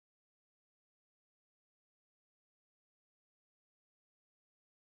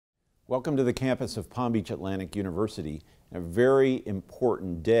Welcome to the campus of Palm Beach Atlantic University, a very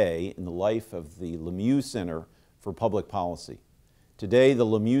important day in the life of the LeMieux Center for Public Policy. Today, the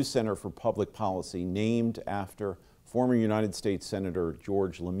LeMieux Center for Public Policy, named after former United States Senator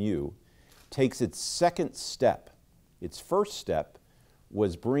George LeMieux, takes its second step. Its first step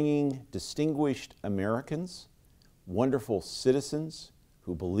was bringing distinguished Americans, wonderful citizens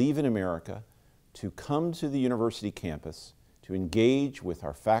who believe in America, to come to the university campus to engage with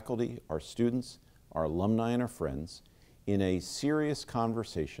our faculty, our students, our alumni, and our friends in a serious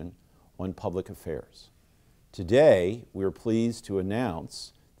conversation on public affairs. Today, we're pleased to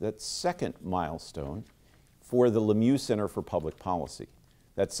announce that second milestone for the LeMieux Center for Public Policy.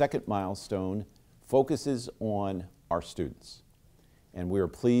 That second milestone focuses on our students. And we are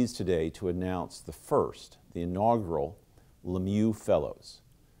pleased today to announce the inaugural LeMieux Fellows.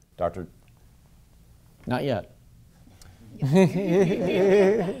 Dr. Not yet.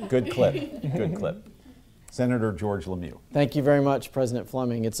 Good clip, good clip. Senator George LeMieux. Thank you very much, President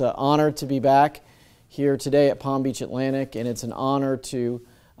Fleming. It's an honor to be back here today at Palm Beach Atlantic, and it's an honor to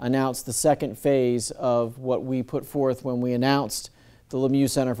announce the second phase of what we put forth when we announced the LeMieux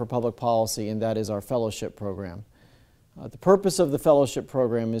Center for Public Policy, and that is our fellowship program. The purpose of the fellowship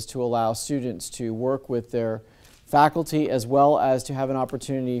program is to allow students to work with their faculty as well as to have an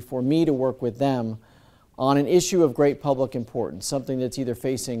opportunity for me to work with them on an issue of great public importance, something that's either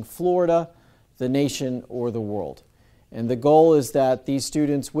facing Florida, the nation, or the world. And the goal is that these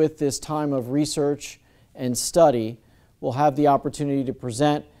students, with this time of research and study, will have the opportunity to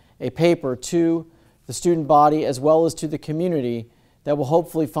present a paper to the student body as well as to the community that will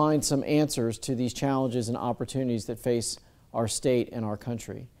hopefully find some answers to these challenges and opportunities that face our state and our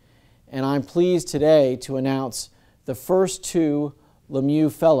country. And I'm pleased today to announce the first two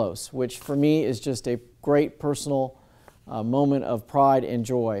LeMieux Fellows, which for me is just a great personal moment of pride and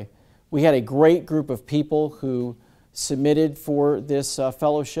joy. We had a great group of people who submitted for this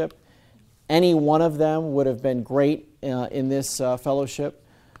fellowship. Any one of them would have been great in this fellowship,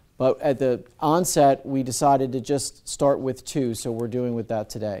 but at the onset we decided to just start with two, so we're doing with that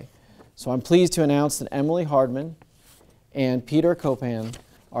today. So I'm pleased to announce that Emily Hardman and Peter Copan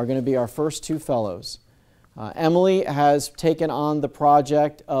are going to be our first two fellows. Emily has taken on the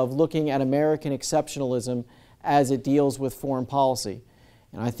project of looking at American exceptionalism as it deals with foreign policy.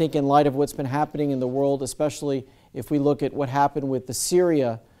 And I think in light of what's been happening in the world, especially if we look at what happened with the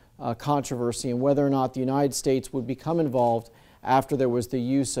Syria controversy and whether or not the United States would become involved after there was the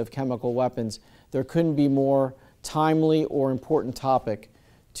use of chemical weapons, there couldn't be more timely or important topic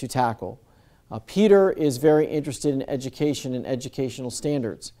to tackle. Peter is very interested in education and educational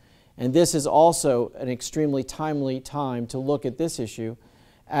standards. And this is also an extremely timely time to look at this issue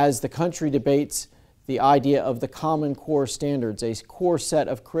as the country debates the idea of the Common Core standards, a core set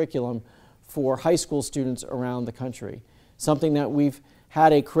of curriculum for high school students around the country. Something that we've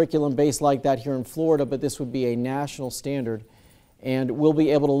had a curriculum base like that here in Florida, but this would be a national standard. And we'll be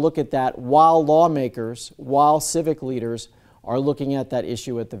able to look at that while lawmakers, while civic leaders are looking at that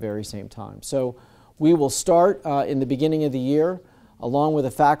issue at the very same time. So we will start in the beginning of the year along with a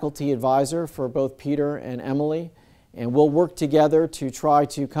faculty advisor for both Peter and Emily, and we'll work together to try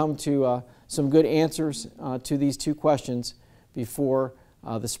to come to some good answers to these two questions before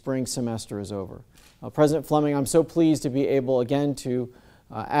the spring semester is over. President Fleming, I'm so pleased to be able again to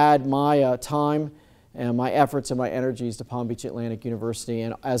add my time and my efforts and my energies to Palm Beach Atlantic University,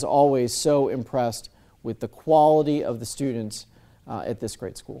 and as always, so impressed with the quality of the students at this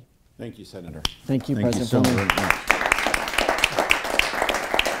great school. Thank you, Senator. Thank you, Thank President you so Fleming. very much.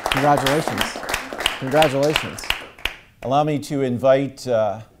 Congratulations. Congratulations. Allow me to invite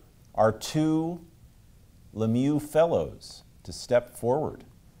our two LeMieux Fellows to step forward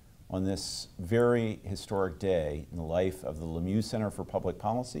on this very historic day in the life of the LeMieux Center for Public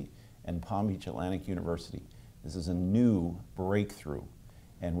Policy and Palm Beach Atlantic University. This is a new breakthrough,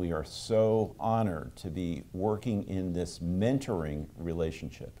 and we are so honored to be working in this mentoring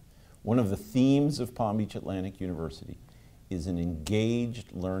relationship. One of the themes of Palm Beach Atlantic University is an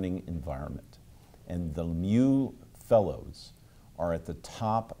engaged learning environment, and the LeMieux Fellows are at the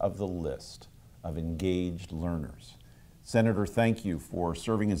top of the list of engaged learners. Senator, thank you for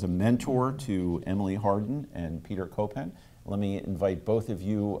serving as a mentor to Emily Hardman and Peter Copan. Let me invite both of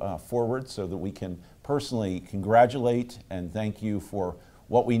you forward so that we can personally congratulate and thank you for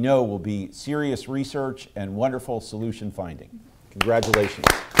what we know will be serious research and wonderful solution finding. Congratulations.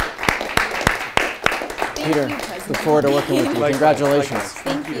 Peter, look forward to working with you. Congratulations.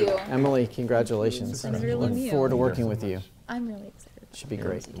 Thank you. Emily, congratulations. Senator Look LeMieux. forward to working with you. I'm really excited. Should be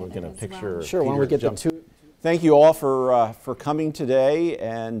great. We're going to picture. Sure, why don't we get the two Thank you all for coming today,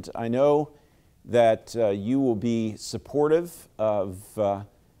 and I know that you will be supportive of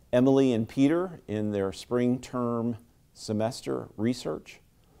Emily and Peter in their spring term semester research.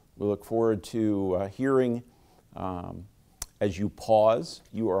 We look forward to hearing as you pause.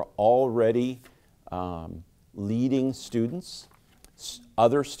 You are already leading students.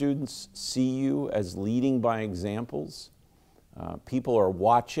 Other students see you as leading by examples. People are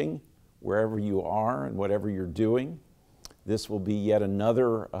watching wherever you are and whatever you're doing. This will be yet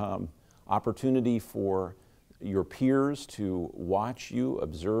another opportunity for your peers to watch you,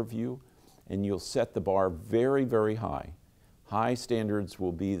 observe you, and you'll set the bar very, very high. High standards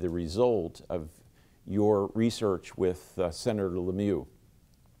will be the result of your research with Senator LeMieux.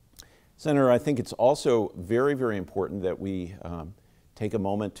 Senator, I think it's also very, very important that we take a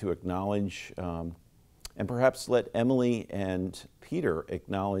moment to acknowledge and perhaps let Emily and Peter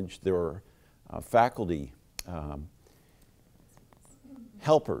acknowledge their faculty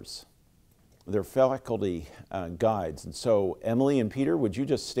helpers, their faculty guides. And so, Emily and Peter, would you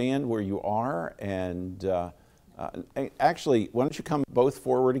just stand where you are? And actually, why don't you come both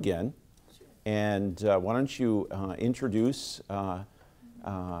forward again? And why don't you introduce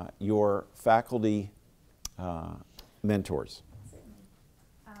your faculty mentors?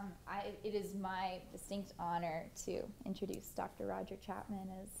 It is my distinct honor to introduce Dr. Roger Chapman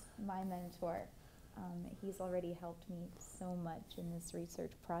as my mentor. He's already helped me so much in this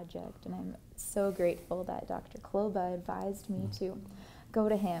research project, and I'm so grateful that Dr. Kloba advised me to go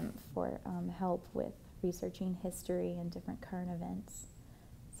to him for help with researching history and different current events.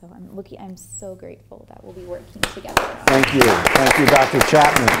 So I'm so grateful that we'll be working together. Thank you, Dr.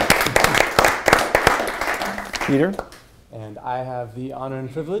 Chapman. Peter? And I have the honor and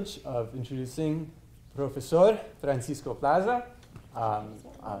privilege of introducing Professor Francisco Plaza.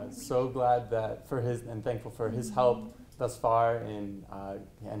 So glad that and thankful for his help thus far and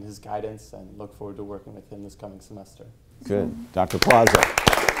his guidance, and look forward to working with him this coming semester. Good. Dr. Plaza.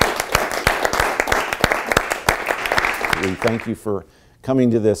 We thank you for coming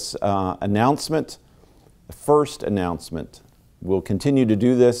to this announcement, the first announcement. We'll continue to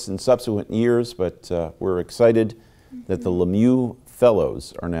do this in subsequent years, but we're excited that the LeMieux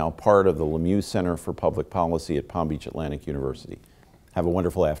Fellows are now part of the LeMieux Center for Public Policy at Palm Beach Atlantic University. Have a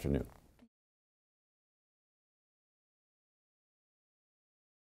wonderful afternoon.